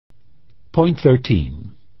Point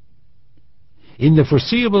 13. In the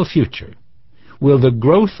foreseeable future, will the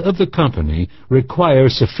growth of the company require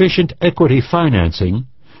sufficient equity financing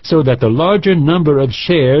so that the larger number of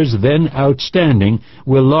shares then outstanding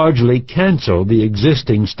will largely cancel the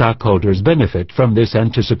existing stockholders' benefit from this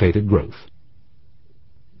anticipated growth?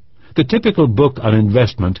 The typical book on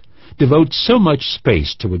investment devotes so much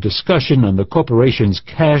space to a discussion on the corporation's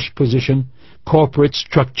cash position, corporate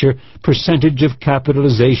structure, percentage of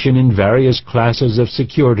capitalization in various classes of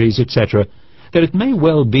securities, etc., that it may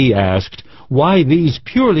well be asked why these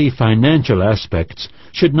purely financial aspects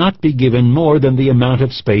should not be given more than the amount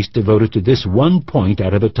of space devoted to this one point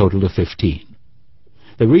out of a total of 15.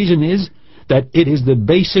 The reason is that it is the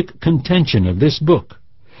basic contention of this book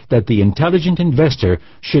that the intelligent investor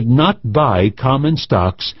should not buy common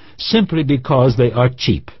stocks simply because they are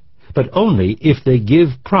cheap, but only if they give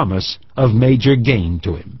promise of major gain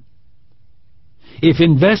to him. If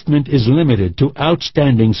investment is limited to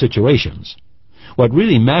outstanding situations, what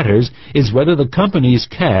really matters is whether the company's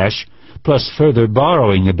cash plus further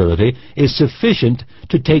borrowing ability is sufficient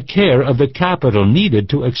to take care of the capital needed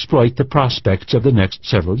to exploit the prospects of the next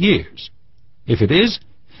several years. If it is,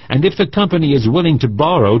 and if the company is willing to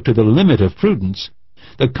borrow to the limit of prudence,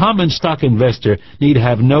 the common stock investor need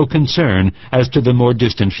have no concern as to the more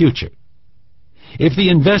distant future. If the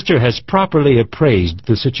investor has properly appraised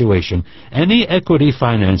the situation, any equity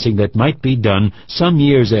financing that might be done some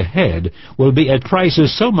years ahead will be at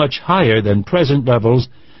prices so much higher than present levels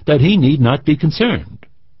that he need not be concerned.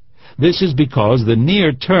 This is because the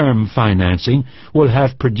near-term financing will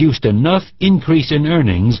have produced enough increase in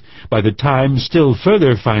earnings by the time still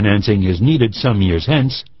further financing is needed some years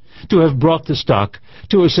hence to have brought the stock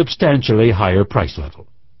to a substantially higher price level.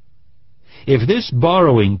 If this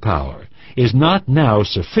borrowing power is not now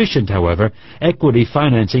sufficient, however, equity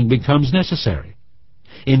financing becomes necessary.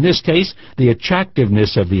 In this case, the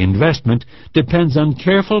attractiveness of the investment depends on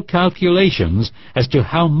careful calculations as to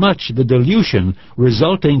how much the dilution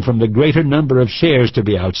resulting from the greater number of shares to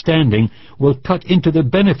be outstanding will cut into the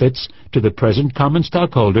benefits to the present common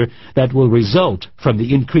stockholder that will result from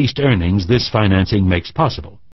the increased earnings this financing makes possible.